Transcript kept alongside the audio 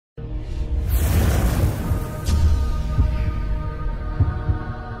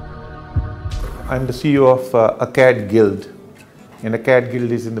I'm the CEO of Acadgild, and Acadgild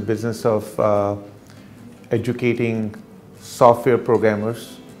is in the business of educating software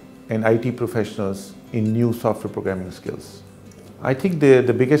programmers and IT professionals in new software programming skills. I think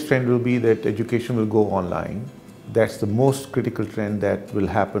the biggest trend will be that education will go online. That's the most critical trend that will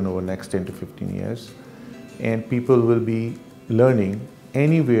happen over the next 10 to 15 years. And people will be learning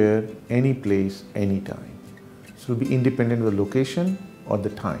anywhere, any place, anytime. So it will be independent of the location or the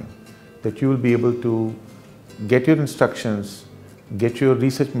time. That you will be able to get your instructions, get your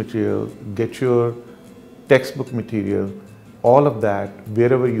research material, get your textbook material, all of that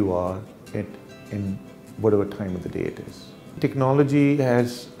wherever you are in whatever time of the day it is. Technology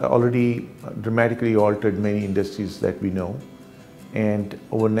has already dramatically altered many industries that we know, and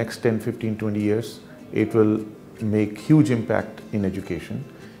over the next 10, 15, 20 years, it will make huge impact in education.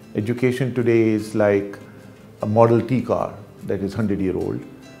 Education today is like a Model T car that is 100-year-old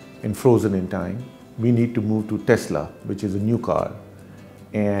and frozen in time. We need to move to Tesla, which is a new car.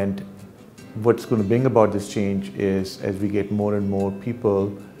 And what's going to bring about this change is as we get more and more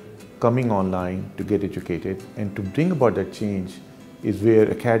people coming online to get educated, and to bring about that change is where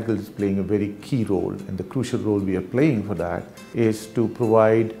Acadgild is playing a very key role, and the crucial role we are playing for that is to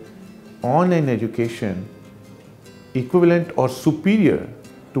provide online education equivalent or superior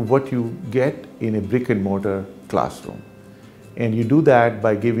to what you get in a brick and mortar classroom. And you do that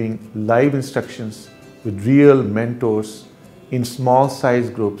by giving live instructions with real mentors in small size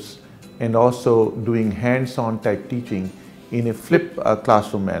groups, and also doing hands-on type teaching in a flipped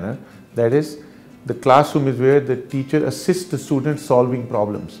classroom manner. That is, the classroom is where the teacher assists the students solving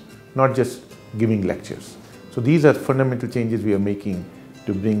problems, not just giving lectures. So these are fundamental changes we are making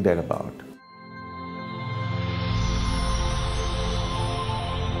to bring that about.